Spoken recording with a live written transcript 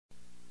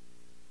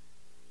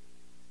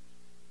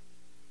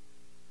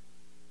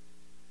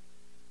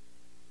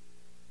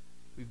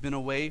We've been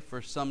away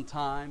for some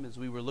time as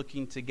we were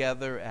looking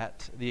together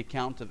at the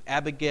account of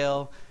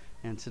Abigail,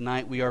 and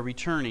tonight we are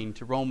returning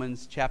to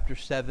Romans chapter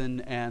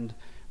 7 and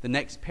the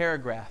next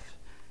paragraph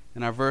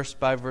in our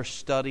verse-by-verse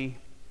study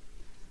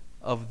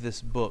of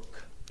this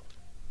book.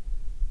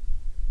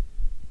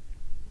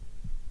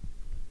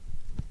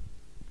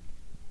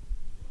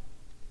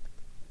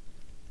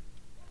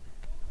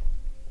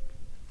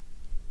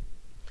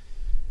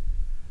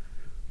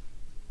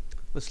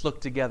 Let's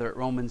look together at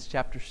Romans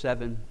chapter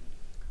 7,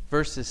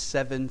 verses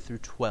 7 through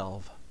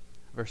 12.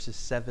 Verses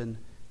 7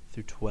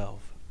 through 12.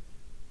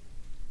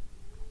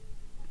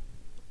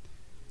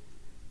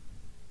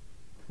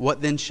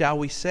 What then shall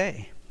we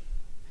say?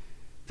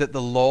 That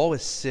the law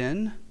is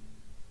sin?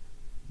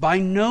 By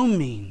no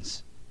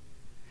means.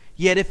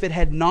 Yet if it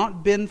had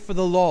not been for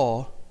the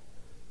law,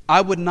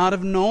 I would not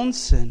have known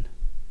sin.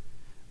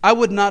 I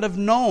would not have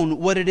known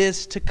what it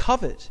is to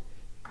covet,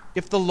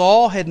 if the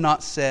law had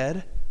not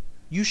said,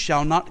 "You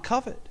shall not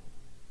covet."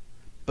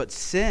 But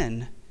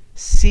sin,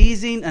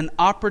 seizing an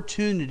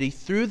opportunity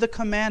through the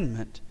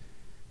commandment,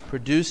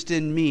 produced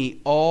in me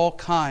all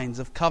kinds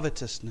of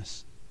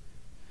covetousness.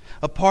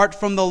 Apart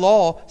from the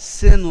law,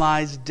 sin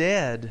lies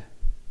dead.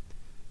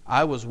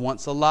 I was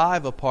once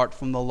alive apart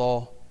from the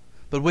law,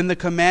 but when the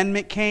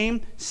commandment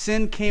came,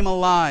 sin came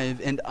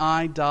alive and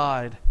I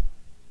died.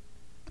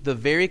 The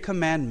very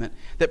commandment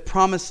that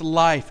promised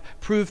life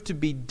proved to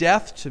be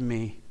death to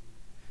me.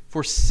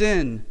 For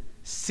sin,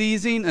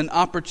 seizing an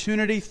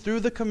opportunity through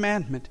the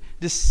commandment,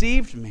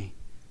 deceived me,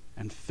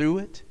 and through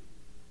it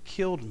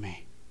killed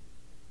me.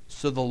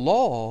 So the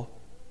law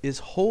is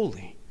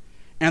holy,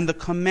 and the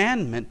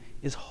commandment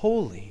is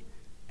holy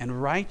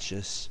and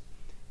righteous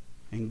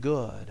and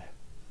good.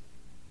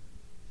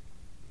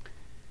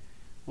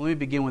 Let me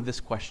begin with this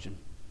question.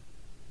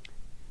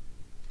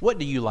 What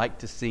do you like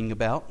to sing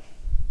about?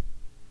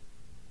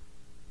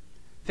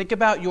 Think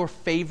about your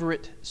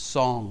favorite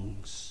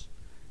songs.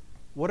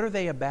 What are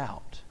they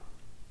about?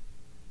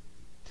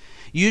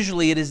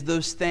 Usually it is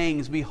those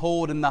things we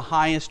hold in the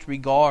highest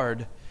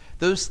regard,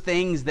 those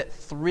things that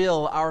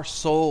thrill our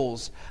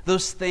souls,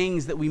 those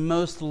things that we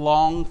most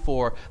long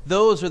for.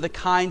 Those are the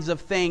kinds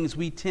of things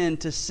we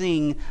tend to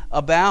sing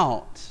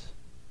about.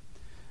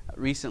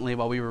 Recently,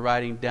 while we were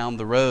riding down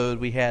the road,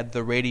 we had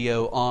the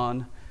radio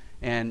on,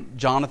 and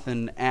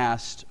Jonathan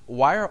asked,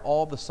 "Why are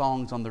all the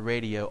songs on the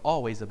radio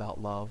always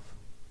about love?"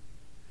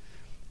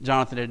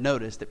 Jonathan had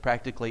noticed that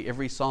practically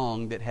every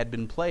song that had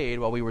been played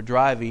while we were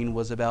driving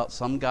was about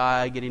some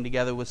guy getting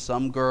together with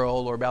some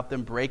girl, or about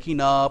them breaking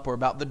up, or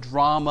about the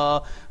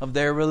drama of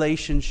their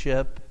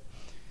relationship.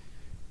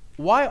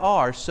 Why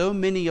are so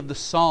many of the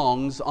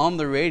songs on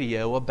the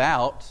radio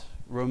about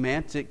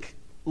romantic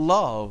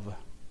love?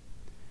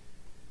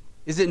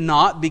 Is it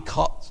not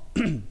because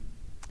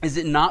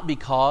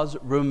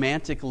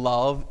romantic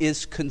love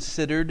is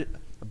considered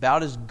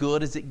about as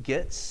good as it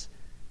gets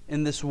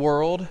in this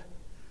world?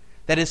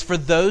 That is, for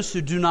those who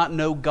do not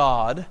know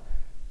God,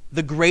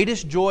 the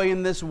greatest joy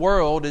in this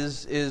world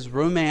is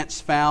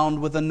romance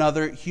found with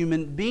another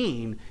human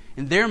being.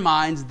 In their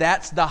minds,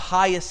 that's the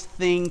highest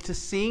thing to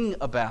sing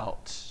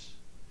about.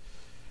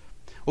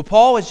 Well,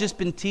 Paul has just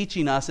been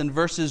teaching us in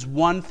verses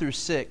 1 through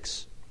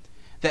 6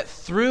 that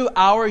through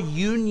our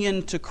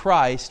union to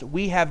Christ,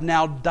 we have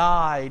now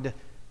died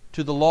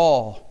to the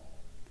law.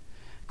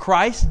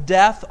 Christ's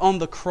death on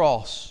the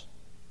cross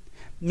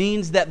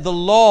means that the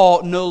law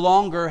no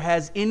longer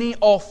has any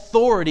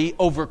authority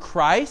over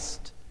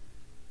Christ.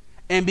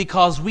 And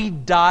because we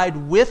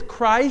died with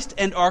Christ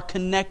and are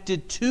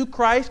connected to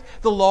Christ,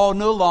 the law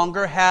no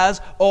longer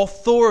has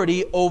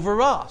authority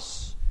over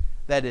us.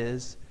 That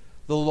is,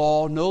 the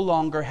law no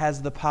longer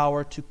has the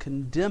power to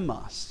condemn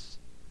us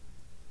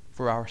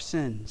for our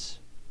sins.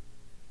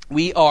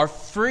 We are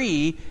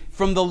free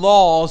from the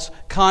law's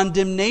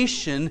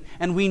condemnation,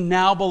 and we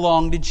now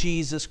belong to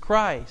Jesus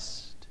Christ.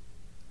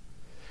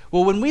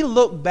 Well, when we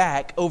look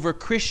back over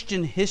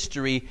Christian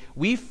history,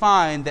 we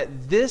find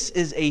that this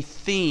is a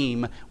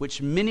theme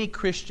which many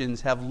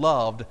Christians have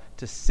loved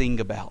to sing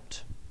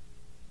about.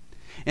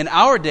 In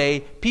our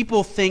day,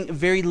 people think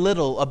very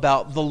little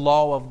about the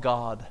law of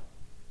God.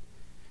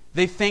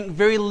 They think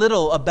very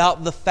little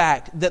about the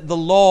fact that the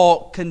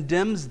law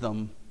condemns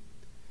them.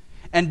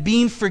 And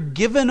being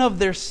forgiven of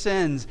their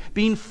sins,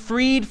 being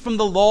freed from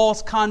the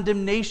law's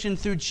condemnation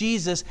through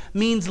Jesus,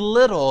 means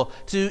little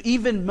to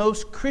even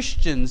most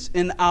Christians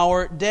in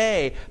our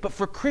day. But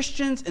for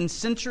Christians in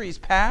centuries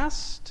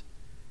past,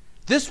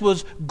 this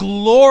was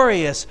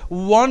glorious,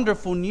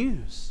 wonderful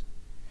news.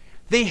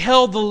 They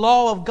held the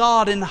law of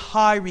God in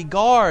high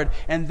regard,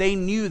 and they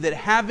knew that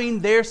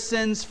having their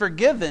sins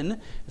forgiven,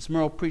 as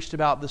Merle preached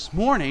about this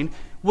morning,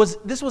 was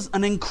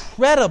an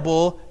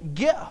incredible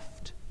gift.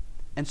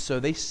 And so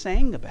they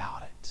sang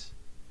about it.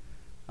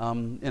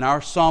 In our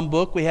psalm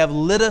book, we have,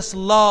 "Let us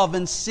love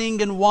and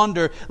sing and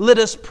wonder. Let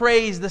us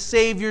praise the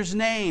Savior's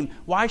name."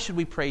 Why should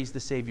we praise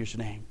the Savior's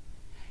name?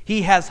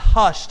 He has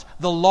hushed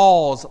the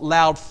law's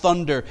loud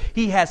thunder.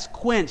 He has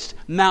quenched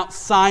Mount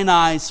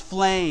Sinai's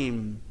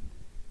flame.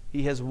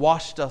 He has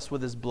washed us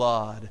with His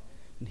blood.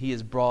 and He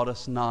has brought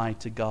us nigh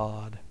to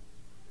God.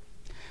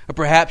 Or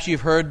perhaps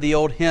you've heard the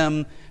old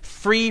hymn,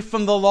 "Free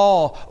from the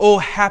law, O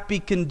happy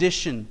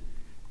condition,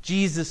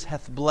 Jesus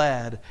hath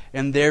bled,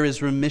 and there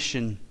is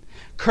remission.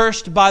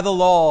 Cursed by the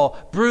law,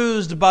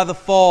 bruised by the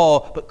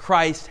fall, but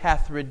Christ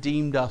hath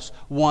redeemed us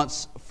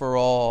once for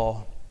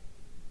all."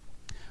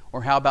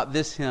 Or how about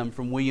this hymn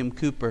from William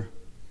Cowper?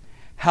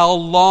 "How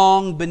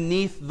long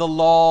beneath the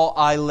law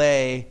I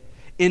lay,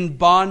 in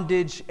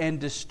bondage and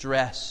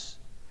distress.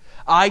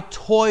 I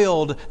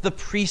toiled the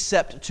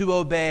precept to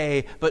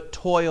obey, but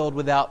toiled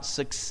without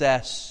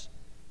success.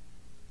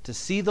 To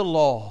see the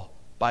law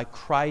by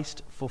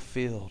Christ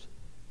fulfilled,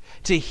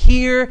 to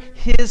hear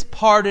His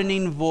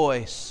pardoning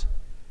voice,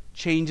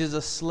 changes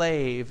a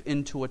slave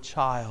into a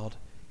child,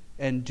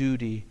 and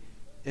duty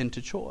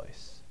into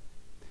choice."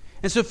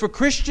 And so for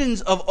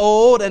Christians of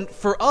old and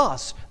for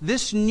us,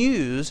 this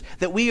news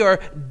that we are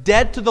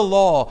dead to the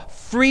law,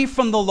 free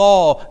from the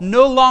law,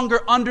 no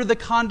longer under the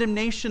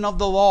condemnation of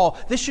the law,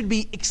 this should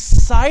be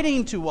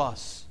exciting to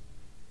us.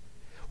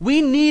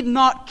 We need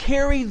not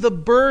carry the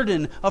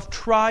burden of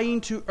trying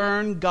to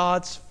earn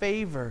God's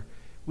favor.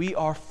 We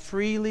are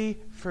freely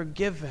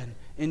forgiven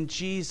in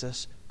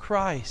Jesus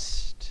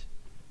Christ.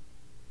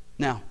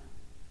 Now,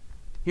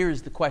 here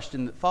is the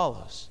question that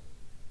follows.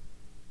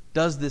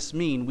 Does this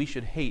mean we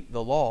should hate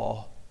the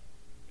law?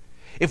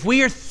 If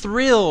we are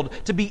thrilled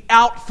to be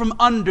out from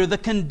under the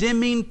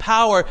condemning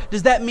power,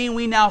 does that mean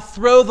we now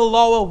throw the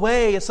law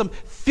away as some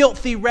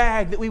filthy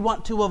rag that we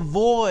want to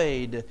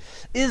avoid?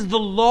 Is the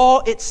law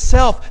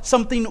itself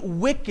something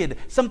wicked,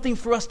 something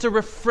for us to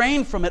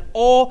refrain from at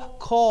all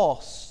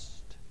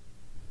cost?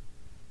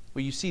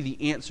 Well, you see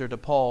the answer to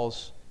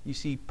Paul's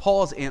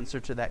answer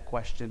to that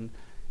question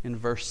in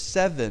verse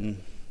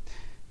 7.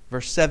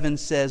 Verse 7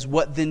 says,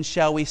 "What then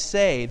shall we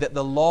say? That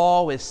the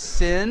law is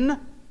sin?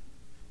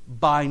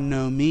 By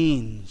no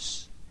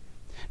means."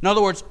 In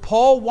other words,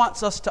 Paul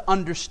wants us to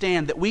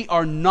understand that we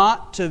are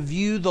not to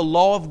view the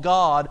law of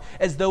God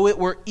as though it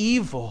were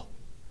evil.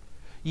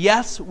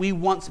 Yes, we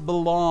once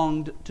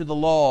belonged to the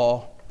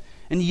law.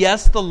 And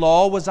yes, the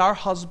law was our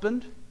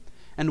husband,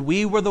 and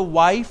we were the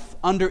wife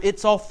under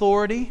its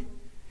authority.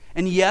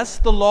 And yes,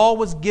 the law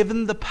was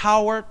given the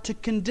power to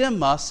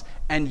condemn us.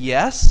 And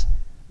yes,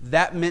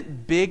 that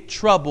meant big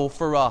trouble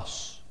for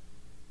us.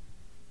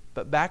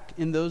 But back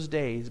in those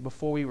days,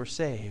 before we were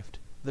saved,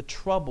 the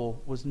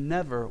trouble was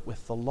never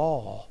with the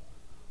law.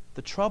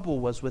 The trouble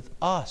was with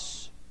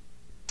us.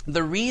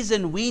 The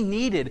reason we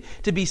needed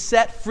to be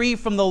set free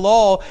from the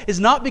law is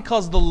not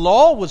because the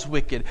law was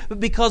wicked, but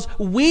because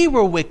we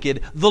were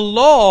wicked. The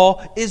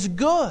law is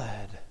good.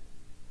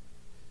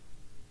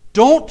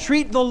 Don't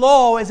treat the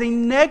law as a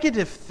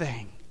negative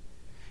thing.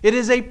 It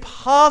is a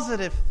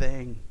positive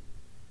thing.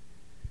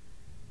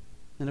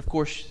 And of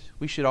course,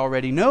 we should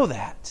already know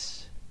that.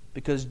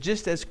 Because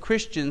just as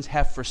Christians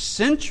have for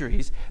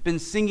centuries been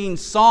singing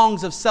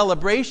songs of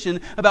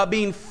celebration about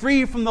being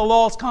free from the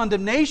law's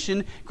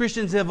condemnation,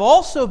 Christians have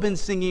also been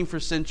singing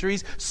for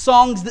centuries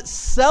songs that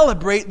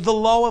celebrate the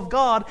law of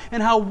God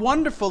and how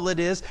wonderful it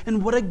is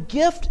and what a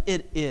gift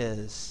it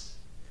is.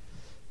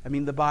 I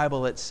mean, the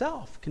Bible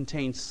itself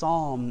contains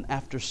psalm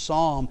after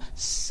psalm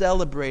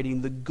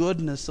celebrating the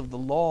goodness of the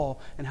law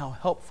and how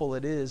helpful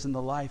it is in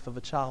the life of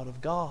a child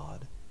of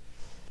God.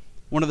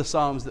 One of the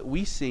psalms that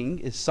we sing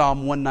is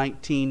Psalm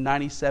 119,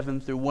 97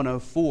 through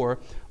 104.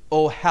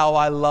 "Oh, how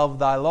I love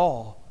thy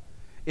law.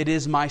 It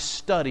is my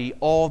study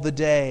all the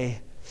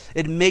day.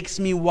 It makes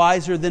me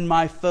wiser than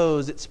my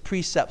foes. Its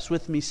precepts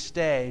with me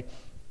stay.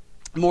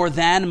 More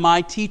than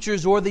my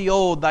teachers or the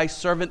old, thy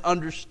servant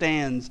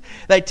understands.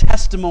 Thy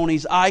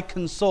testimonies I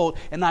consult,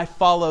 and I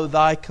follow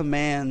thy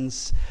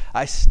commands.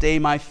 I stay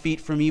my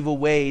feet from evil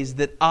ways,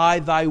 that I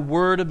thy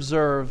word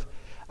observe.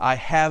 I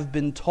have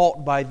been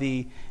taught by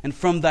thee, and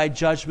from thy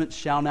judgment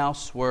shall now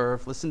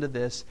swerve." Listen to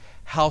this.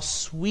 "How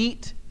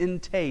sweet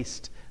in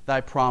taste thy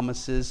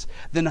promises,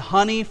 than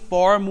honey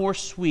far more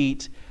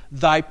sweet.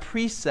 Thy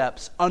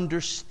precepts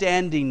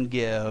understanding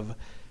give,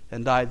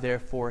 and I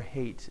therefore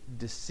hate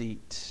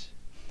deceit."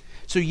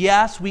 So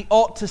yes, we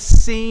ought to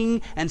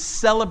sing and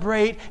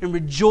celebrate and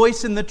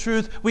rejoice in the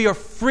truth. We are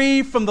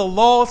free from the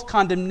law's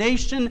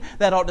condemnation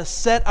that ought to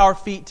set our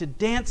feet to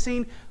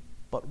dancing,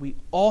 but we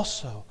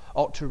also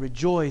ought to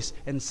rejoice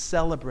and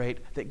celebrate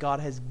that God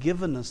has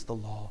given us the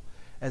law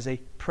as a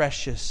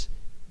precious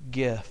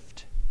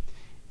gift.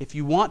 If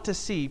you want to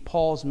see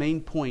Paul's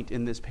main point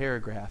in this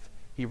paragraph,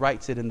 he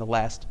writes it in the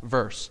last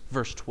verse,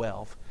 verse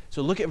 12.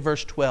 So look at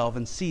verse 12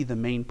 and see the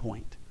main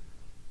point.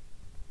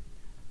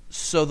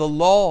 "So the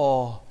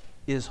law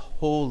is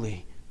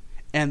holy,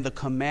 and the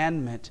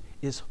commandment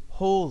is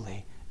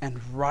holy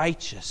and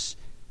righteous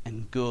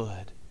and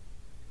good."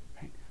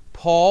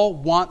 Paul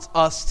wants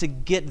us to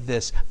get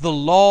this. The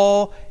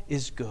law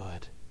is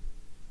good.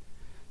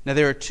 Now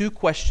there are two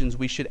questions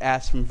we should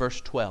ask from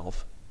verse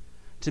 12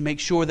 to make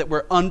sure that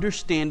we're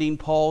understanding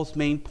Paul's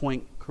main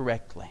point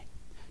correctly.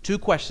 Two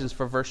questions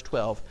for verse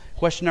 12.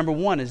 Question number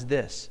one is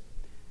this: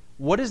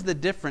 what is the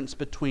difference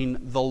between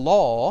the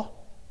law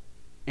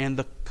and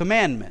the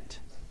commandment?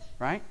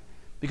 Right?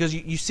 Because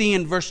you see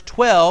in verse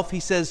 12, he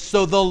says,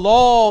 so the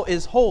law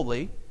is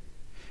holy,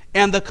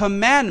 and the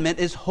commandment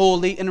is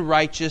holy and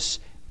righteous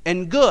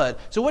and good.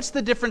 So what's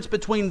the difference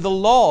between the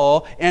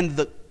law and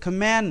the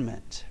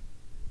commandment?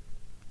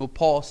 Well,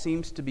 Paul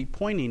seems to be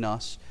pointing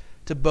us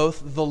to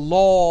both the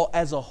law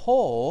as a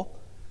whole,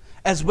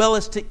 as well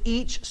as to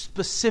each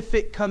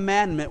specific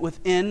commandment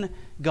within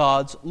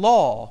God's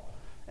law.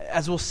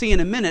 As we'll see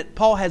in a minute,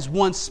 Paul has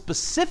one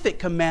specific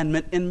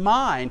commandment in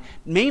mind,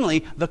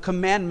 mainly the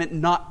commandment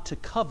not to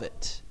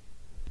covet.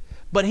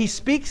 But he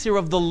speaks here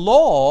of the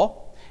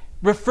law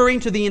referring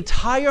to the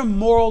entire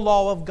moral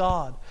law of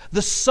God,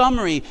 the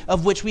summary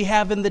of which we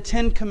have in the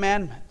Ten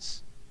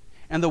Commandments.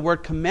 And the word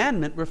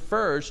commandment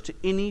refers to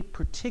any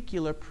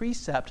particular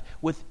precept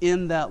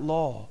within that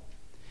law.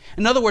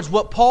 In other words,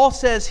 what Paul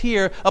says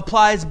here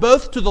applies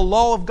both to the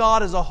law of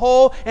God as a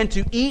whole and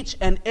to each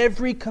and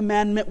every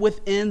commandment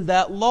within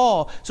that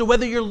law. So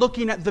whether you're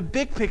looking at the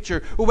big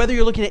picture or whether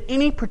you're looking at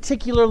any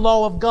particular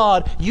law of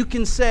God, you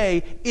can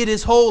say, it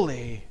is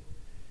holy,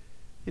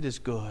 it is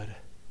good,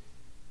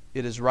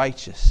 it is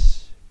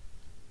righteous.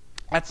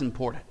 That's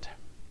important.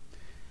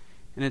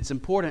 And it's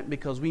important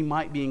because we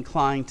might be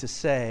inclined to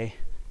say,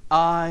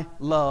 I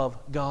love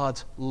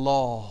God's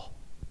law,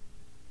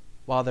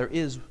 while there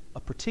is a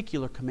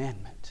particular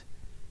commandment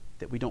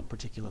that we don't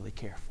particularly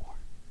care for.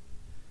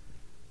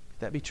 Could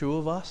that be true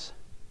of us?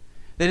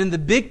 That in the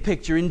big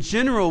picture, in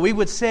general, we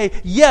would say,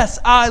 yes,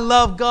 I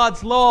love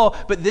God's law,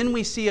 but then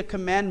we see a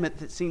commandment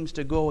that seems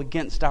to go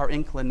against our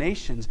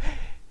inclinations.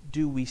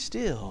 Do we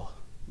still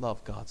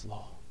love God's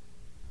law?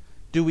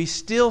 Do we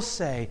still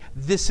say,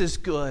 this is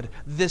good,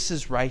 this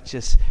is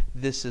righteous,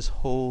 this is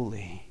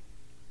holy?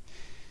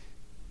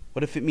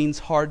 What if it means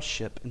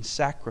hardship and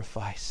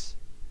sacrifice?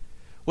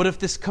 What if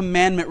this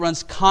commandment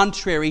runs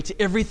contrary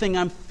to everything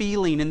I'm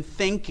feeling and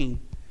thinking?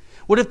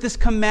 What if this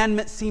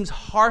commandment seems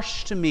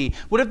harsh to me?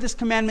 What if this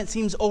commandment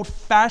seems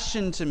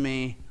old-fashioned to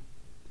me?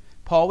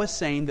 Paul is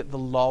saying that the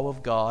law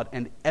of God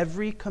and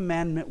every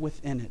commandment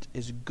within it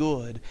is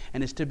good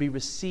and is to be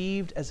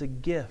received as a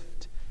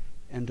gift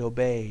and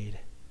obeyed.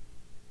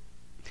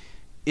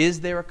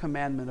 Is there a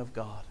commandment of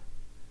God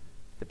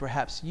that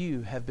perhaps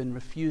you have been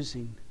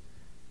refusing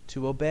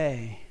to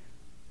obey?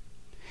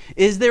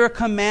 Is there a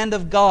command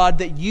of God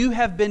that you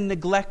have been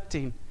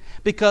neglecting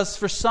because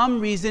for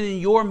some reason in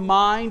your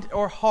mind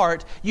or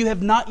heart you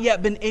have not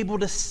yet been able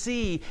to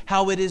see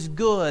how it is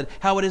good,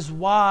 how it is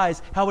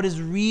wise, how it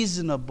is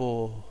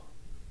reasonable?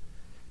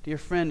 Dear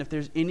friend, if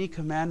there's any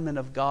commandment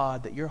of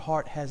God that your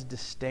heart has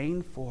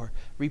disdain for,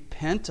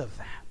 repent of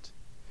that.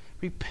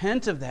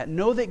 Repent of that.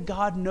 Know that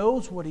God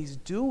knows what He's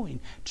doing.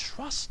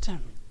 Trust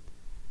Him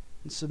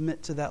and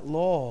submit to that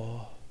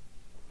law.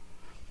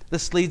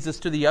 This leads us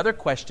to the other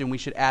question we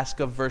should ask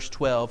of verse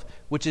 12,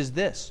 which is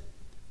this.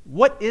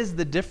 What is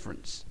the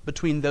difference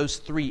between those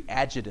three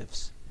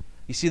adjectives?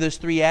 You see those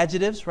three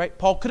adjectives, right?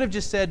 Paul could have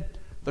just said,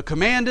 the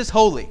command is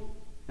holy,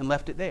 and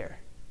left it there.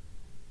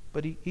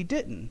 But he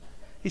didn't.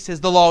 He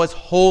says the law is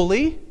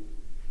holy,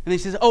 and he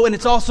says, oh, and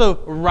it's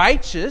also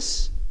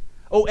righteous.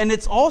 Oh, and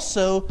it's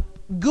also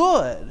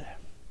good.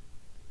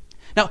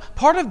 Now,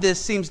 part of this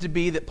seems to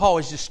be that Paul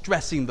is just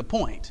stressing the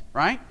point,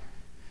 right?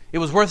 It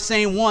was worth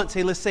saying once,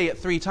 hey, let's say it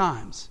 3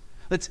 times.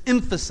 Let's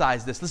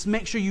emphasize this. Let's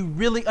make sure you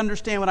really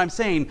understand what I'm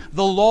saying.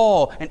 The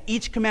law and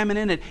each commandment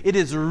in it, it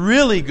is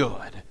really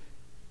good.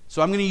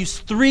 So I'm going to use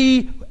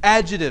 3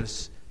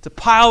 adjectives to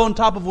pile on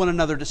top of one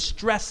another to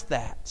stress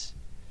that.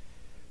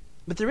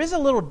 But there is a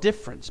little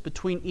difference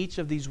between each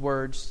of these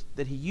words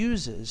that he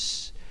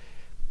uses.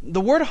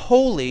 The word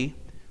holy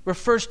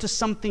refers to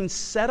something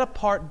set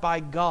apart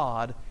by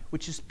God,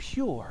 which is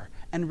pure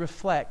and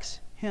reflects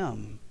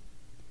Him.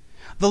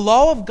 The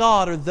law of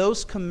God are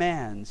those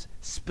commands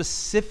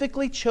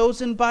specifically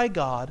chosen by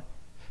God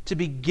to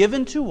be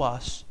given to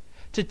us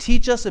to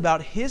teach us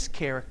about His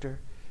character,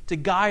 to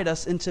guide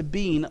us into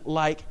being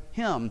like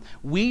Him.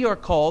 We are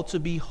called to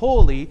be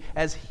holy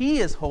as He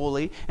is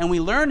holy, and we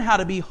learn how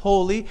to be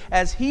holy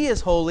as He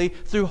is holy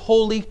through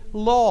holy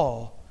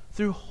law,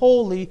 through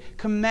holy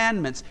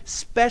commandments,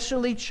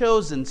 specially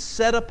chosen,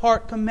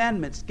 set-apart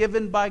commandments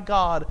given by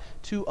God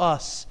to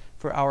us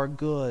for our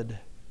good.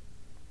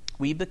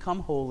 We become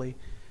holy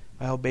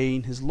by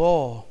obeying His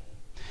law.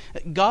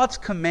 God's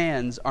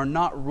commands are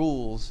not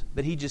rules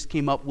that He just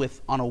came up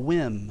with on a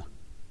whim.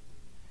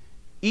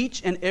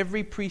 Each and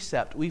every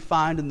precept we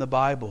find in the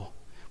Bible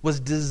was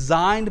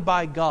designed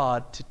by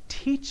God to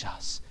teach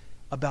us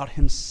about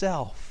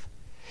Himself.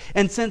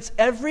 And since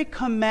every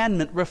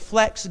commandment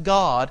reflects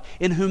God,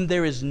 in whom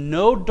there is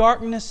no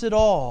darkness at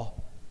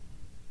all,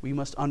 we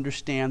must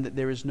understand that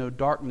there is no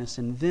darkness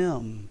in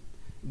them.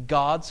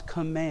 God's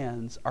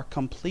commands are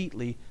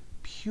completely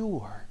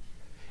pure.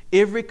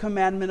 Every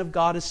commandment of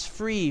God is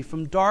free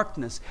from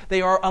darkness.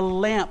 They are a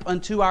lamp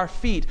unto our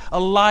feet, a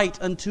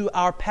light unto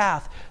our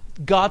path.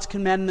 God's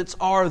commandments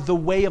are the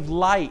way of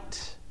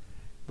light,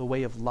 the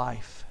way of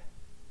life.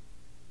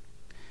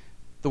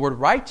 The word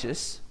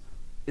righteous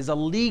is a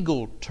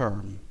legal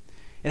term.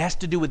 It has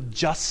to do with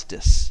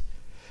justice.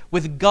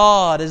 With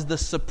God as the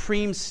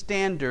supreme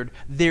standard,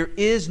 there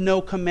is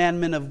no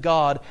commandment of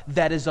God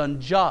that is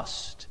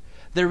unjust.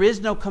 There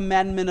is no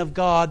commandment of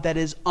God that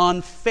is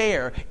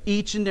unfair.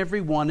 Each and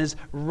every one is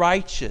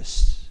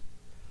righteous.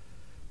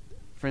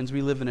 Friends,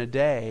 we live in a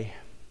day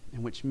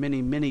in which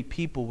many, many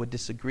people would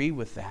disagree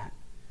with that.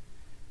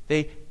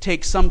 They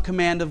take some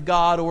command of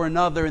God or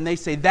another and they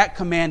say that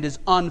command is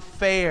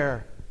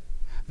unfair.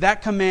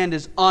 That command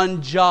is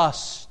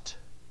unjust.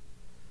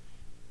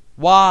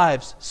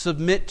 Wives,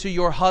 submit to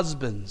your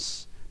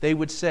husbands. They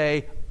would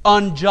say,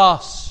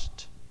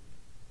 unjust.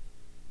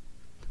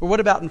 Or what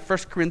about in 1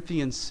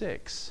 Corinthians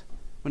 6,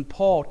 when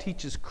Paul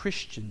teaches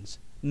Christians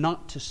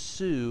not to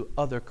sue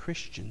other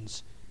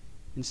Christians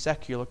in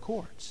secular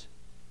courts?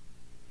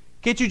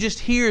 Can't you just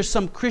hear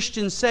some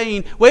Christians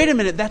saying, wait a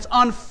minute, that's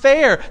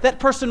unfair. That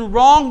person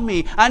wronged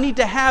me. I need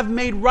to have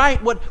made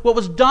right what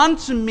was done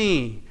to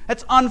me.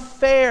 That's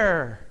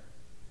unfair.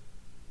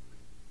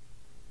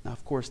 Now,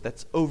 of course,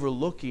 that's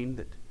overlooking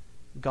that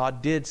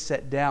God did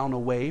set down a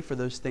way for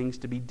those things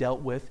to be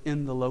dealt with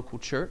in the local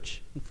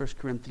church in 1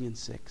 Corinthians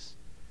 6.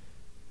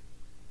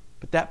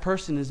 But that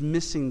person is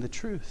missing the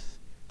truth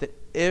that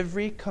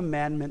every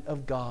commandment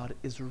of God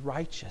is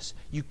righteous.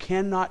 You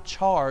cannot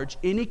charge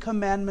any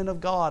commandment of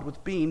God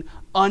with being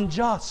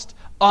unjust,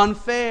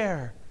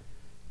 unfair.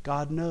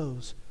 God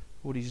knows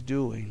what He's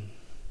doing.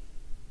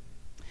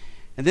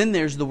 And then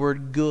there's the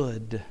word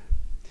good.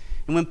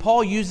 And when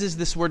Paul uses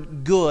this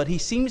word good, he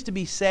seems to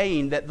be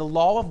saying that the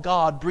law of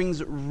God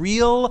brings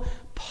real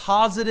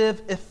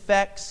positive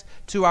effects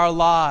to our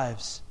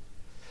lives.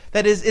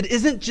 That is, it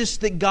isn't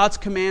just that God's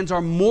commands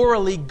are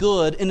morally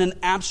good in an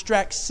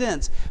abstract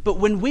sense, but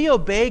when we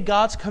obey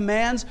God's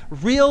commands,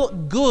 real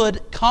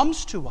good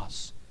comes to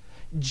us.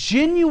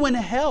 Genuine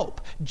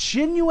help,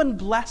 genuine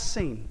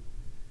blessing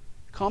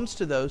comes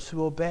to those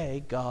who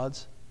obey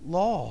God's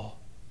law.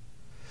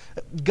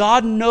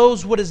 God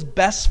knows what is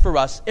best for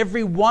us.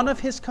 Every one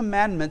of His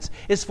commandments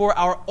is for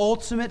our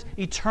ultimate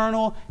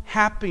eternal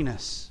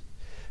happiness.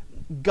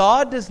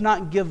 God does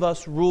not give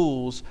us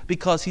rules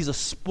because He's a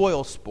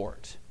spoil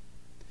sport.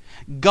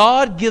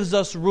 God gives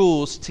us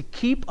rules to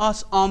keep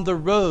us on the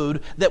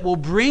road that will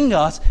bring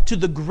us to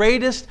the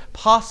greatest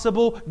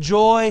possible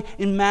joy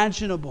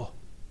imaginable.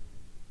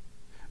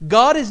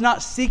 God is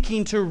not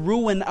seeking to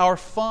ruin our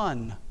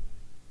fun.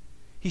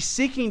 He's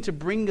seeking to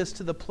bring us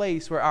to the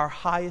place where our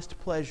highest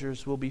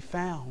pleasures will be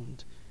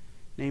found,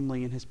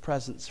 namely in His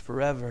presence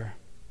forever.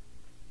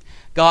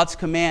 God's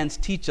commands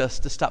teach us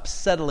to stop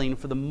settling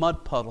for the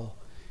mud puddle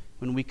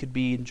when we could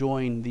be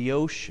enjoying the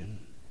ocean.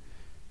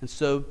 And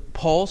so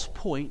Paul's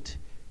point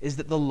is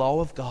that the law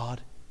of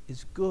God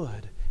is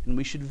good, and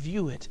we should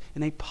view it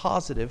in a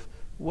positive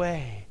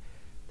way.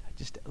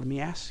 Let me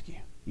ask you,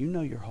 you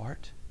know your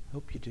heart. I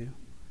hope you do.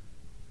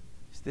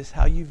 Is this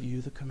how you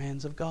view the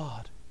commands of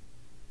God?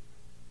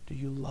 Do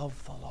you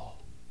love the law?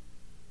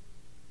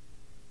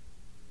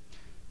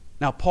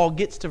 Now, Paul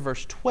gets to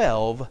verse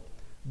 12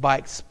 by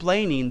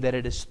explaining that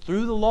it is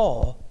through the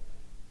law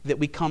that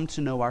we come to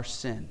know our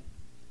sin.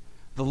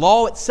 The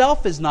law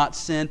itself is not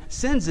sin.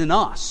 Sin's in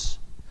us.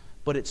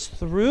 But it's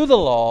through the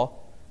law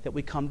that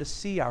we come to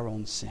see our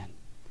own sin.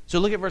 So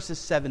look at verses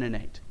 7 and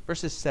 8.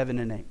 Verses 7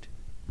 and 8.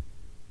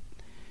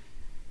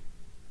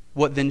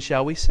 What then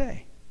shall we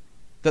say?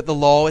 That the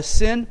law is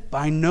sin?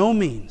 By no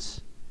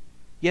means.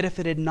 Yet if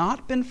it had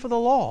not been for the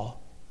law,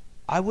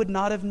 I would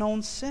not have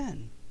known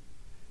sin.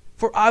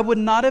 For I would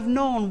not have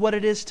known what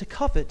it is to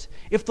covet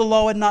if the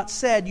law had not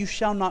said, you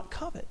shall not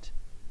covet.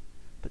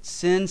 But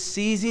sin,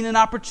 seizing an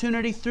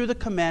opportunity through the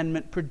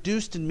commandment,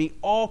 produced in me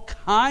all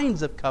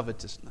kinds of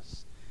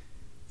covetousness.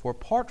 For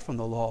apart from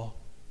the law,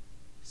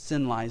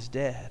 sin lies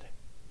dead.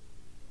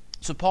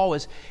 So Paul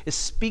is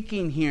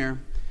speaking here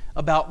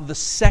about the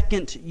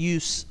second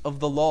use of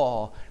the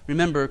law.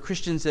 Remember,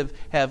 Christians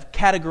have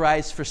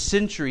categorized for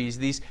centuries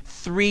these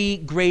three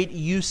great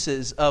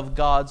uses of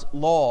God's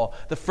law.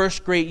 The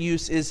first great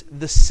use is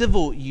the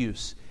civil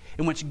use,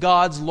 in which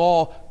God's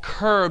law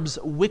curbs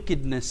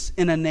wickedness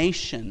in a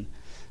nation.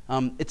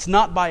 It's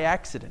not by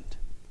accident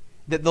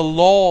that the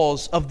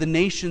laws of the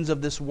nations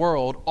of this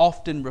world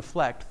often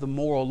reflect the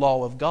moral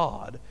law of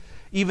God.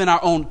 Even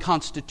our own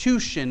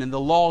Constitution and the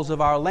laws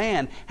of our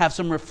land have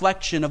some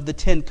reflection of the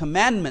Ten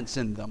Commandments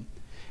in them.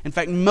 In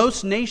fact,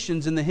 most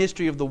nations in the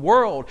history of the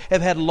world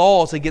have had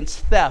laws against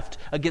theft,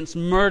 against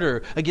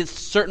murder, against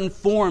certain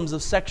forms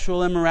of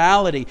sexual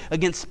immorality,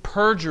 against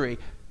perjury,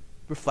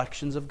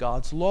 reflections of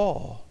God's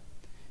law.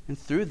 And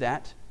through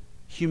that,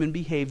 human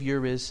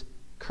behavior is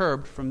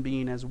curbed from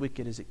being as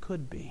wicked as it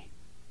could be.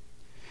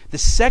 The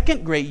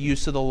second great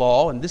use of the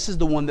law, and this is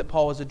the one that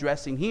Paul is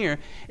addressing here,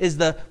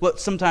 is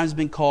what's sometimes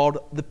been called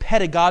the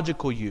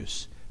pedagogical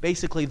use.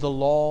 Basically, the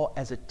law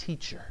as a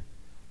teacher.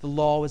 The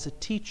law as a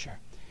teacher.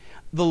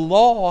 The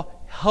law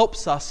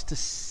helps us to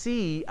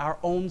see our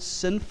own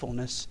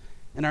sinfulness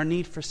and our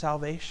need for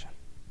salvation.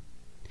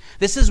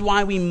 This is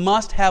why we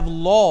must have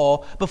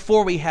law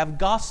before we have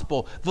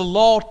gospel. The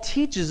law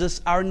teaches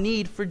us our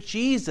need for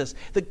Jesus.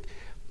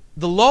 The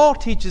The law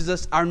teaches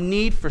us our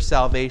need for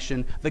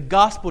salvation. The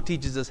gospel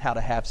teaches us how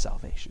to have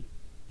salvation.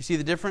 You see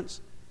the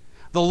difference?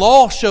 The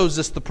law shows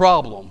us the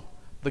problem.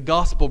 The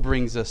gospel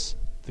brings us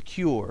the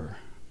cure.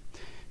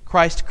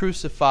 Christ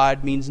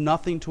crucified means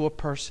nothing to a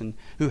person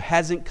who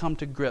hasn't come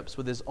to grips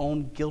with his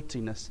own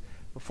guiltiness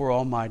before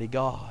Almighty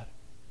God.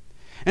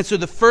 And so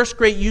the first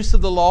great use of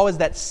the law is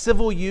that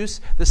civil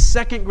use. The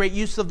second great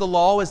use of the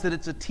law is that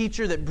it's a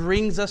teacher that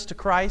brings us to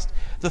Christ.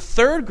 The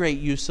third great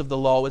use of the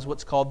law is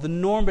what's called the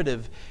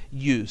normative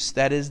use.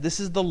 That is, this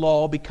is the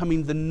law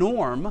becoming the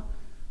norm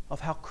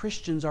of how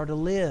Christians are to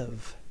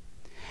live.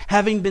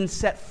 Having been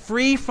set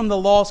free from the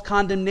law's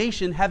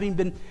condemnation, having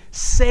been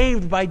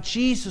saved by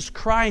Jesus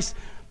Christ,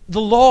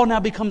 the law now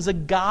becomes a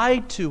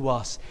guide to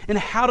us in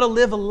how to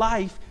live a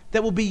life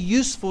that will be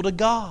useful to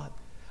God.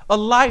 A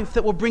life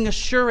that will bring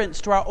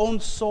assurance to our own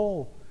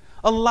soul.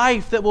 A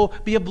life that will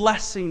be a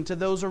blessing to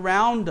those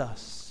around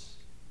us.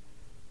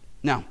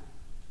 Now,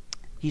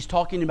 he's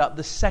talking about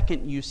the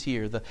second use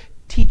here, the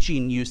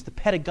teaching use, the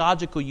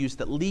pedagogical use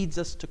that leads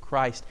us to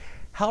Christ.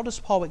 How does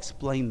Paul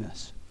explain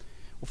this?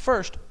 Well,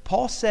 first,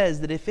 Paul says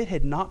that if it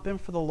had not been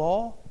for the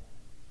law,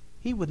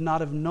 he would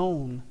not have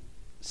known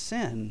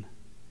sin.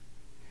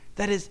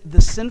 That is,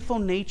 the sinful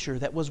nature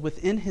that was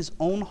within his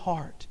own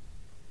heart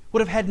would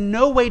have had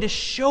no way to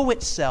show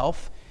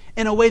itself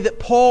in a way that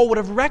Paul would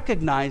have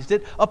recognized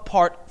it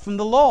apart from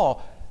the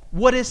law.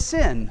 What is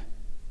sin?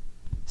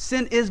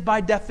 Sin is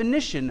by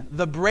definition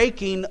the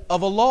breaking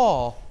of a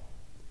law.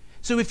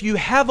 So if you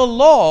have a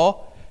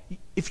law,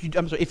 if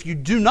you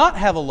do not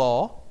have a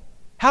law,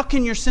 how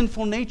can your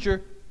sinful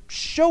nature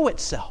show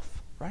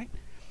itself, right?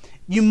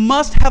 You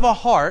must have a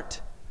heart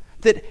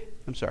that,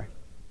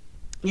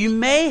 you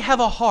may have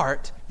a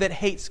heart that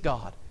hates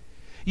God.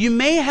 You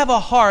may have a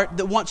heart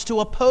that wants to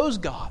oppose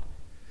God.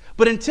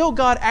 But until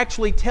God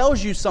actually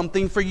tells you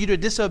something for you to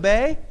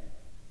disobey,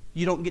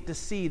 you don't get to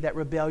see that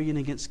rebellion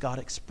against God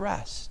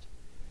expressed.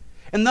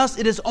 And thus,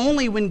 it is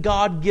only when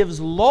God gives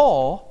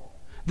law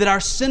that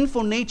our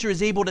sinful nature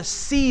is able to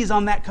seize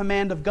on that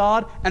command of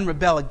God and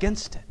rebel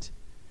against it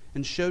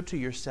and show to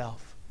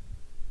yourself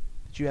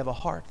that you have a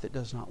heart that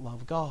does not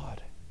love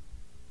God.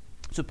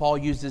 So Paul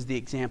uses the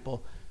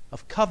example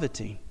of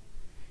coveting.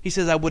 He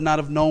says, I would not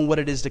have known what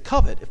it is to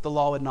covet if the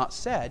law had not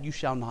said, you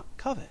shall not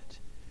covet.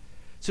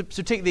 So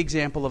take the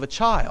example of a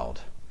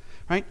child,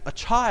 right? A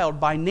child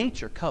by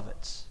nature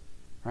covets,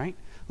 right?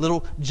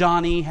 Little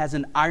Johnny has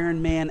an Iron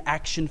Man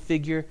action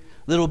figure.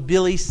 Little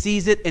Billy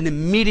sees it and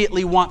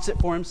immediately wants it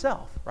for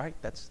himself, right?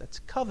 That's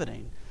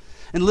coveting.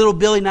 And little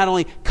Billy not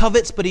only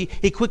covets, but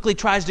he quickly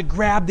tries to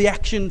grab the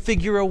action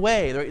figure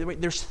away.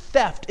 There's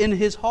theft in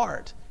his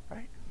heart,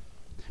 right?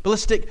 But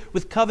let's stick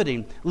with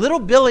coveting. Little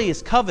Billy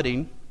is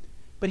coveting,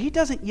 but he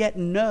doesn't yet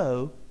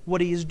know what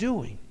he is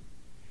doing.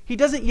 He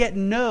doesn't yet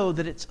know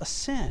that it's a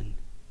sin.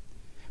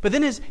 But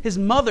then his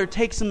mother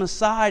takes him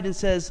aside and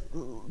says,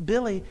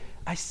 Billy,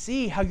 I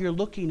see how you're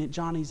looking at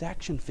Johnny's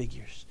action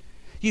figures.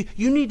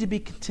 You need to be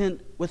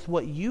content with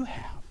what you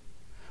have.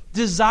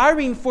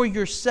 Desiring for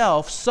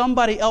yourself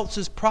somebody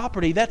else's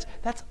property, that's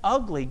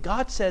ugly.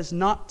 God says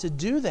not to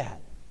do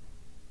that.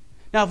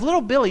 Now, if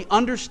little Billy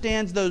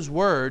understands those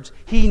words,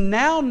 he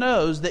now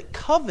knows that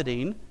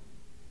coveting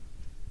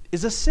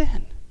is a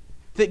sin.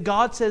 That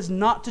God says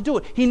not to do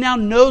it. He now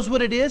knows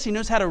what it is. He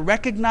knows how to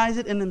recognize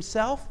it in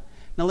himself.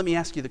 Now let me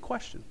ask you the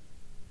question.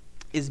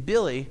 Is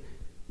Billy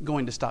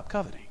going to stop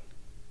coveting?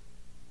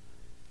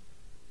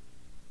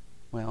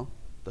 Well,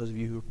 those of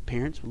you who are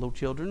parents with little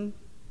children,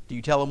 do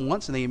you tell them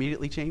once and they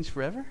immediately change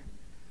forever?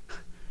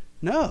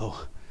 No,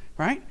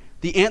 right?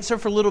 The answer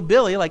for little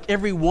Billy, like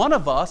every one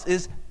of us,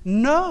 is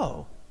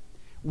no.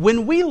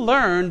 When we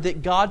learn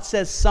that God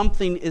says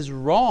something is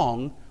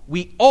wrong,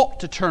 we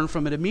ought to turn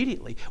from it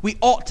immediately. We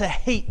ought to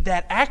hate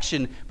that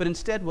action. But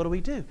instead, what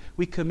do?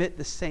 We commit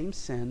the same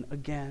sin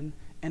again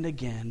and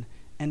again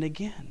and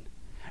again.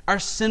 Our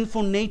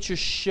sinful natures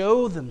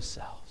show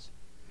themselves.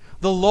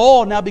 The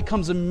law now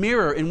becomes a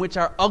mirror in which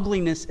our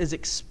ugliness is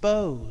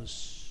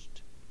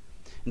exposed.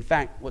 In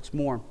fact, what's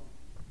more,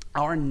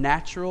 our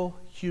natural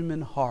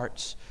human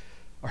hearts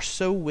are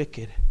so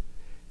wicked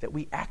that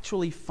we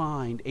actually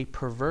find a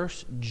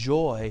perverse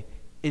joy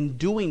in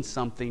doing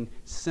something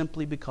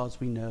simply because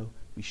we know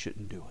we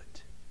shouldn't do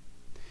it.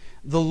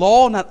 The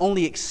law not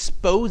only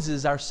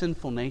exposes our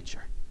sinful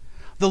nature,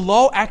 the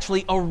law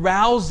actually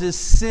arouses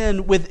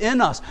sin within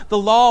us. The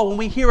law, when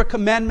we hear a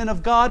commandment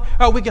of God,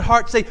 our wicked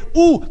hearts say,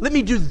 ooh, let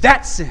me do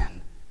that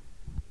sin,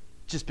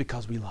 just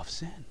because we love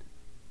sin.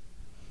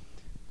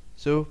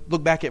 So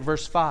look back at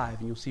verse 5,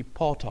 and you'll see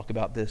Paul talk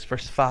about this.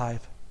 Verse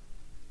 5.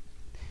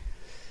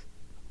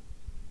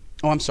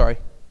 Oh, I'm sorry.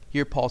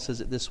 Here Paul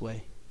says it this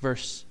way.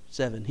 Verse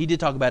 7. He did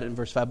talk about it in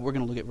verse 5, but we're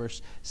going to look at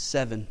verse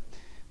 7.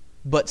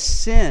 But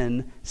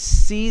sin,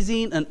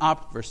 seizing an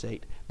verse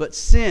 8. But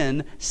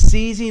sin,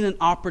 seizing an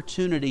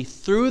opportunity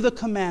through the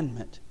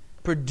commandment,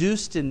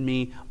 produced in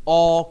me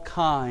all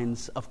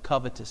kinds of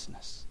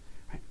covetousness.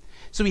 Right?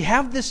 So we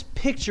have this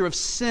picture of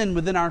sin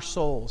within our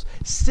souls.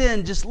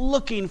 Sin just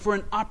looking for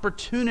an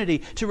opportunity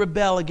to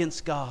rebel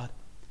against God.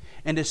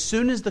 And as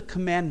soon as the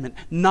commandment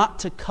not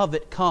to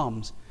covet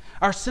comes,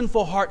 our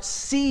sinful heart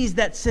sees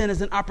that sin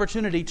as an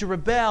opportunity to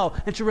rebel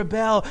and to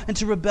rebel and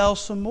to rebel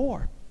some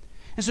more.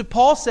 And so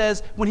Paul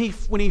says when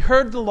he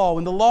heard the law,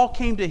 when the law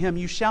came to him,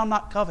 you shall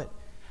not covet.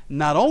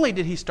 Not only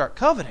did he start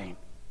coveting,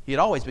 he had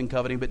always been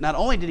coveting, but not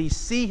only did he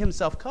see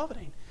himself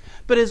coveting,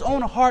 but his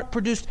own heart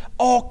produced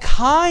all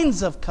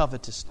kinds of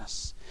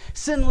covetousness.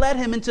 Sin led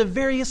him into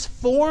various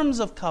forms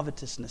of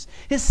covetousness.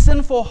 His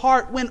sinful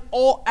heart went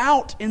all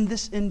out in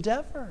this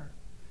endeavor.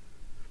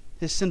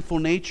 His sinful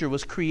nature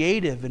was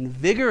creative and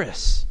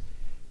vigorous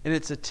in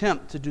its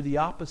attempt to do the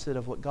opposite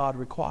of what God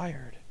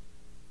required.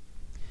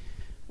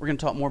 We're going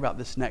to talk more about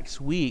this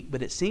next week,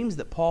 but it seems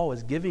that Paul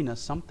is giving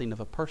us something of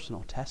a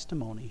personal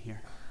testimony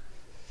here.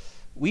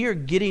 We are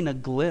getting a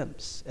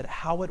glimpse at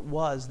how it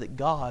was that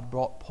God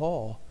brought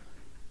Paul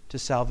to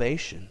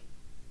salvation.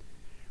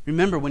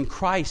 Remember, when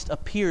Christ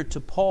appeared to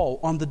Paul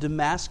on the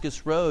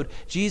Damascus road,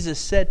 Jesus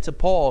said to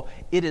Paul,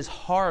 "It is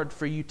hard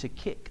for you to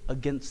kick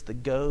against the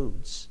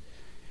goads."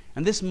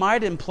 And this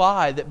might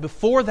imply that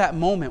before that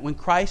moment when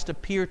Christ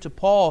appeared to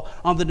Paul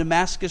on the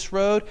Damascus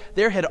road,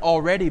 there had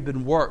already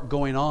been work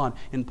going on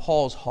in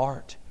Paul's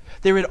heart.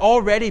 There had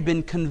already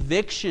been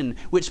conviction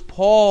which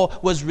Paul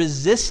was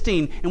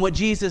resisting. And what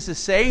Jesus is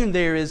saying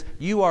there is,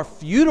 you are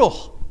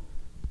futile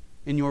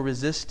in your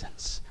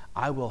resistance.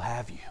 I will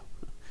have you.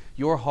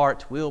 Your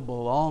heart will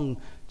belong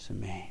to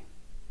me.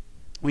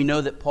 We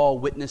know that Paul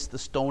witnessed the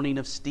stoning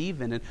of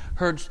Stephen and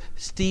heard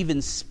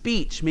Stephen's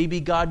speech. Maybe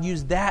God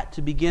used that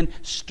to begin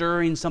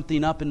stirring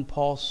something up in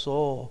Paul's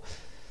soul.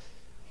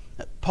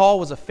 Paul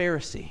was a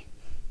Pharisee,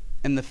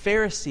 and the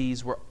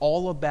Pharisees were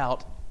all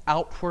about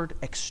outward,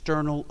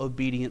 external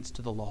obedience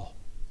to the law.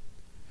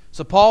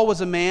 So Paul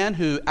was a man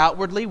who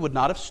outwardly would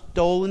not have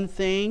stolen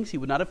things. He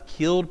would not have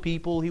killed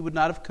people. He would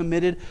not have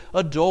committed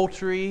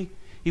adultery.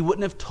 He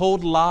wouldn't have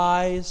told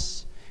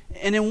lies.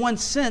 And in one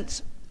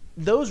sense,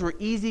 those were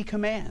easy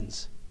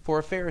commands for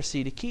a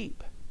Pharisee to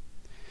keep.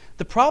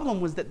 The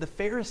problem was that the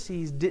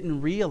Pharisees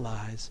didn't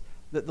realize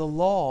that the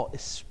law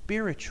is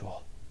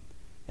spiritual.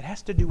 It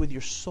has to do with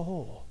your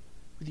soul,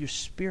 with your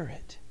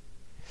spirit.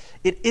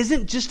 It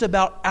isn't just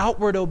about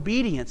outward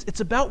obedience. It's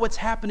about what's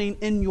happening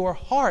in your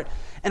heart.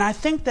 And I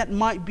think that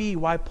might be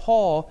why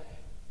Paul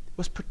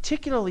was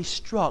particularly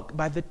struck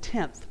by the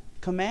 10th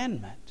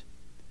commandment.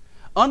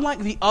 Unlike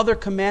the other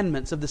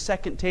commandments of the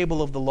second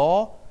table of the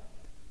law,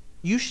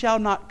 you shall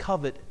not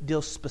covet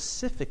deals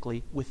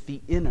specifically with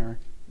the inner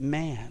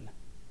man.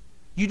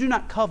 You do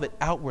not covet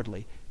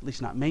outwardly, at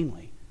least not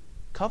mainly.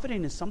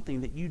 Coveting is something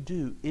that you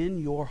do in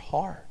your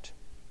heart.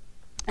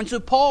 And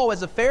so Paul,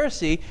 as a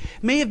Pharisee,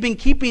 may have been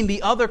keeping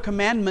the other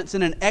commandments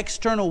in an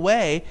external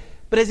way,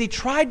 but as he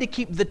tried to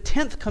keep the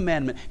 10th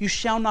commandment, you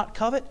shall not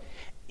covet,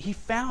 he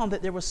found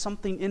that there was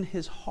something in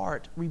his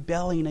heart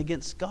rebelling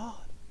against God.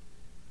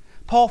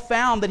 Paul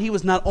found that he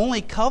was not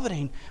only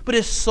coveting, but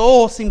his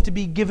soul seemed to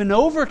be given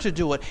over to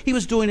do it. He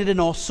was doing it in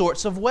all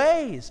sorts of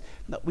ways.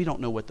 We don't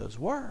know what those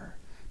were.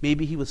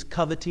 Maybe he was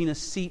coveting a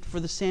seat for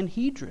the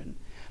Sanhedrin.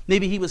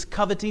 Maybe he was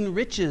coveting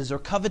riches or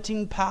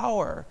coveting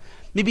power.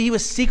 Maybe he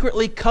was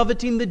secretly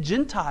coveting the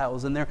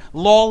Gentiles and their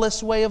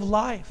lawless way of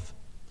life.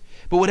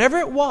 But whatever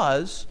it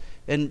was,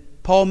 and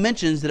Paul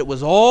mentions that it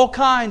was all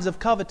kinds of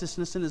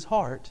covetousness in his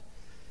heart,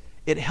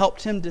 it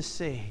helped him to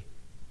see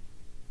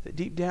that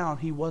deep down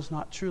he was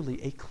not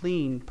truly a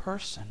clean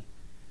person,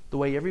 the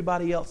way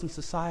everybody else in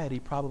society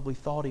probably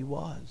thought he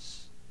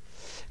was.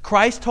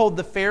 Christ told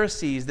the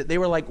Pharisees that they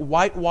were like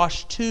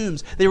whitewashed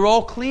tombs. They were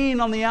all clean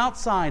on the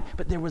outside,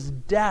 but there was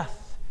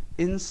death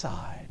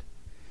inside.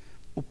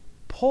 Well,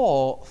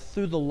 Paul,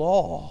 through the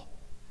law,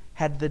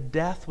 had the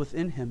death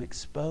within him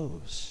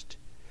exposed.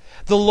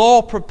 The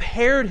law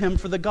prepared him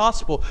for the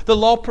gospel. The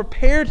law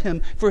prepared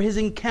him for his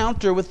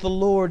encounter with the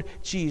Lord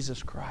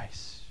Jesus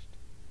Christ.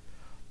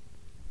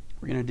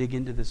 We're going to dig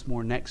into this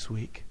more next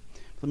week.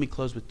 Let me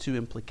close with 2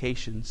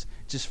 implications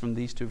just from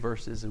these 2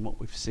 verses and what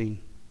we've seen.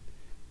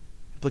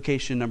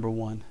 Implication number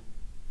 1,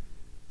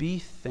 be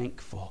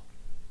thankful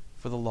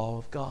for the law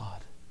of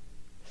God.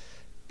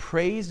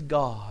 Praise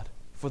God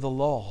for the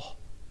law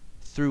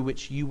through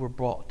which you were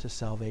brought to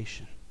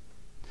salvation.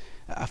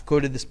 I've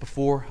quoted this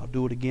before. I'll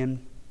do it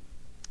again.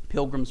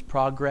 Pilgrim's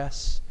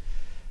Progress.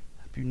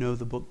 I hope you know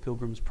the book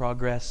Pilgrim's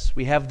Progress.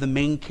 We have the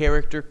main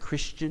character,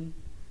 Christian,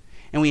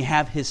 and we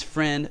have his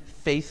friend,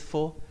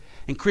 Faithful.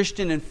 And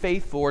Christian and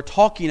Faithful are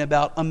talking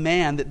about a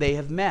man that they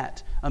have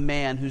met, a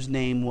man whose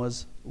name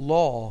was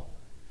Law.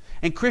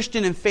 And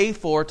Christian and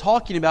Faithful are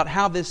talking about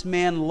how this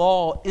man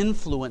Law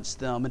influenced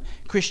them. And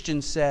Christian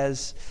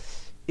says,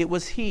 "It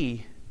was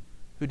he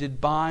who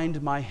did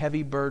bind my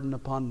heavy burden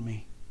upon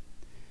me."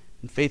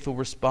 And Faithful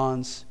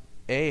responds,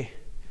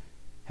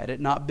 had it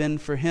not been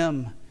for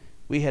him,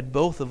 we had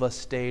both of us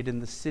stayed in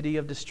the city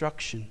of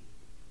destruction."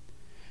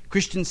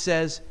 Christian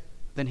says,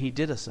 "Then he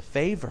did us a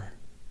favor."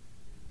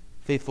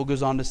 Faithful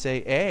goes on to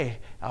say,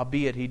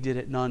 albeit he did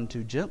it none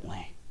too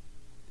gently."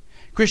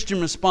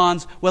 Christian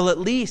responds, "Well, at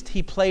least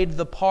he played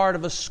the part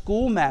of a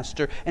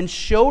schoolmaster and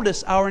showed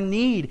us our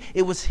need.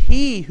 It was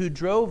he who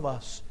drove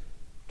us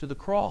to the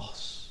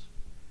cross.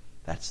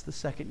 That's the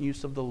second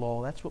use of the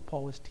law. That's what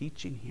Paul is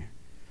teaching here.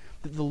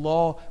 That the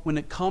law, when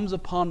it comes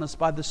upon us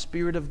by the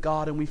Spirit of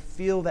God and we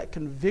feel that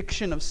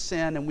conviction of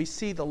sin and we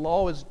see the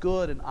law is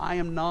good and I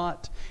am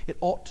not, it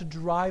ought to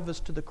drive us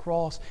to the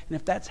cross. And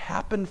if that's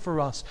happened for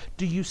us,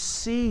 do you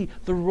see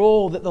the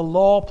role that the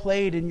law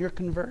played in your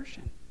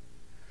conversion?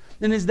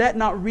 And is that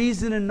not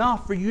reason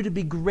enough for you to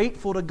be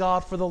grateful to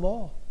God for the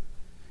law?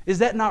 Is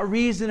that not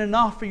reason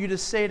enough for you to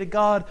say to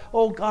God,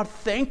 oh God,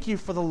 thank you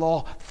for the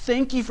law.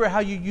 Thank you for how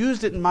you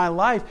used it in my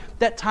life.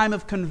 That time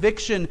of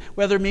conviction,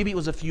 whether maybe it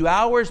was a few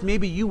hours,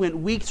 maybe you went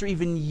weeks or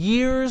even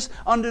years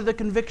under the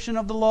conviction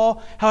of the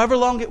law, however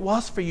long it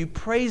was for you,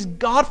 praise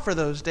God for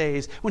those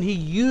days when He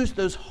used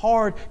those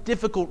hard,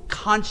 difficult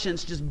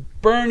conscience just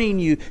burning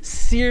you,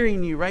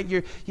 searing you, right?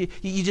 You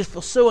just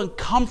feel so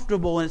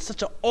uncomfortable and it's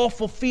such an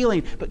awful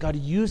feeling, but God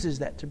uses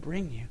that to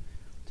bring you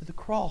to the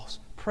cross.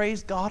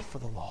 Praise God for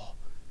the law.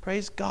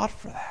 Praise God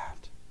for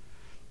that.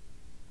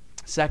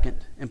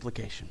 Second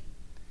implication.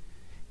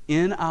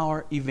 In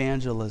our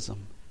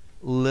evangelism,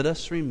 let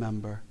us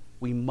remember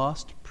we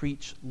must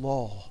preach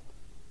law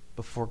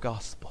before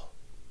gospel.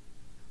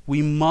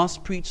 We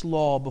must preach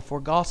law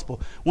before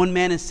gospel. One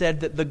man has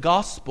said that the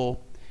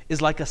gospel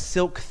is like a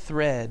silk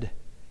thread.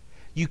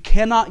 You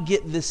cannot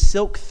get this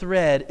silk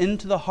thread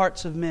into the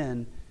hearts of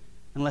men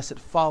unless it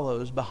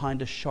follows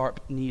behind a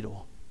sharp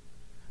needle.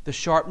 The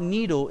sharp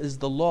needle is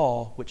the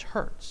law, which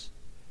hurts.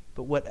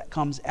 But what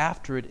comes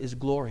after it is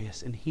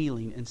glorious and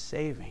healing and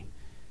saving.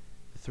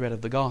 The thread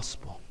of the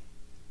gospel.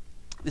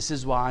 This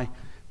is why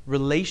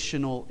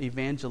relational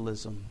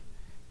evangelism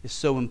is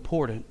so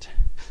important.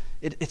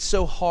 It's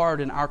so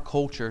hard in our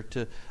culture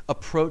to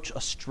approach a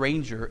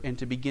stranger and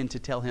to begin to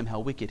tell him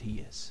how wicked he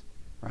is.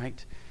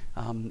 Right?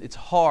 It's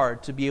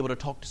hard to be able to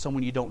talk to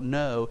someone you don't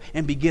know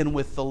and begin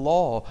with the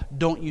law.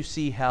 Don't you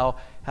see how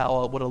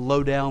what a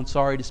low down,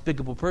 sorry,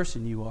 despicable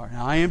person you are?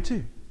 Now, I am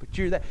too. But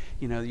you're that,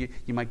 you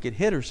might get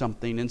hit or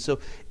something. And so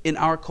in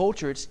our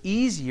culture, it's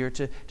easier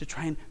to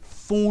try and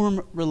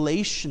form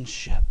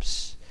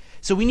relationships.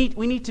 So we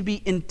need to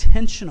be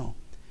intentional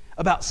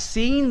about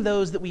seeing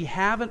those that we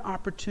have an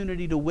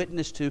opportunity to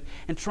witness to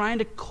and trying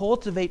to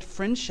cultivate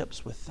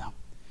friendships with them.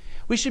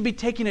 We should be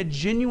taking a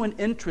genuine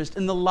interest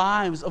in the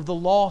lives of the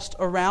lost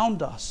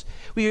around us.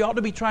 We ought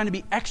to be trying to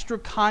be extra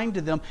kind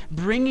to them,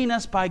 bringing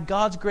us by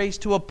God's grace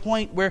to a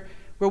point where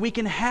we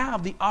can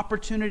have the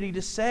opportunity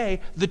to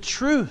say the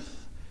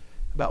truth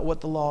about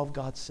what the law of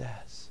God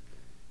says.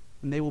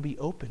 And they will be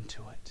open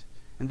to it.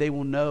 And they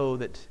will know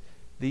that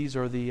these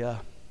are the,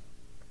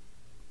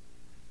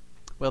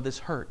 this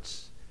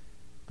hurts,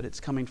 but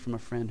it's coming from a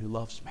friend who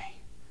loves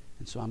me.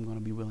 And so I'm going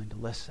to be willing to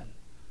listen.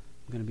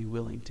 I'm going to be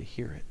willing to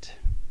hear it.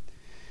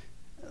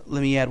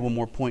 Let me add one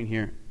more point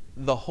here.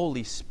 The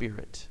Holy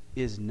Spirit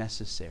is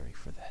necessary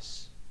for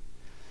this.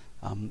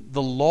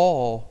 The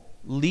law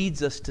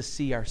leads us to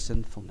see our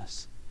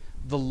sinfulness.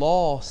 The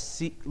law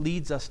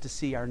leads us to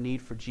see our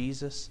need for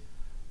Jesus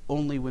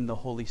only when the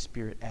Holy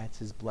Spirit adds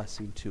His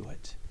blessing to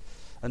it.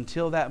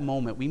 Until that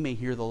moment, we may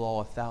hear the law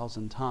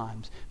 1,000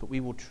 times, but we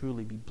will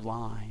truly be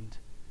blind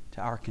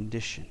to our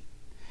condition.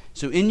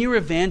 So in your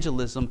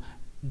evangelism,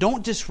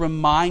 don't just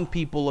remind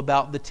people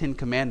about the 10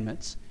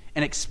 Commandments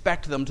and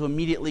expect them to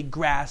immediately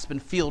grasp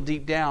and feel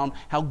deep down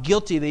how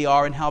guilty they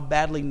are and how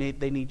badly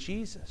they need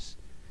Jesus.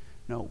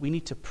 No, we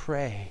need to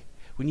pray.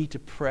 We need to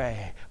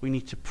pray. We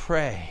need to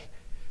pray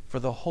for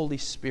the Holy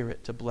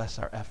Spirit to bless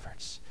our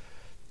efforts.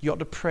 You ought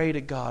to pray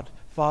to God,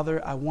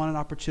 Father, I want an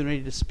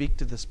opportunity to speak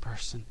to this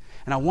person.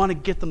 And I want to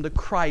get them to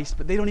Christ,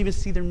 but they don't even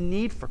see their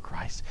need for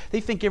Christ. They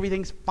think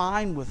everything's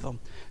fine with them.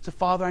 So,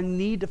 Father, I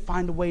need to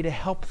find a way to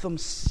help them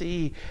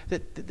see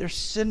that they're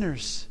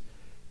sinners,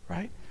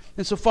 right?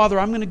 And so, Father,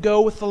 I'm going to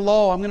go with the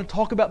law. I'm going to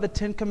talk about the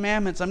 10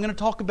 Commandments. I'm going to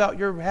talk about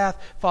your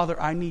wrath. Father,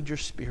 I need your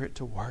Spirit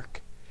to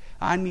work.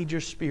 I need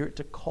your Spirit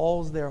to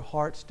cause their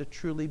hearts to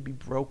truly be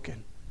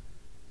broken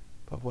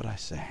by what I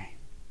say.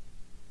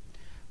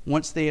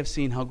 Once they have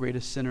seen how great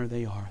a sinner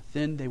they are,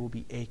 then they will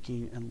be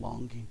aching and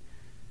longing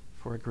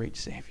for a great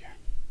Savior.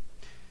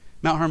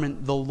 Mount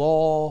Hermon, the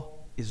law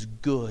is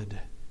good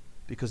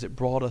because it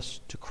brought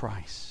us to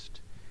Christ.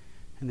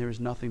 And there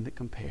is nothing that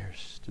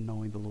compares to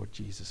knowing the Lord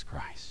Jesus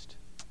Christ.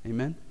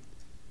 Amen?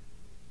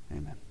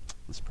 Amen.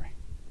 Let's pray.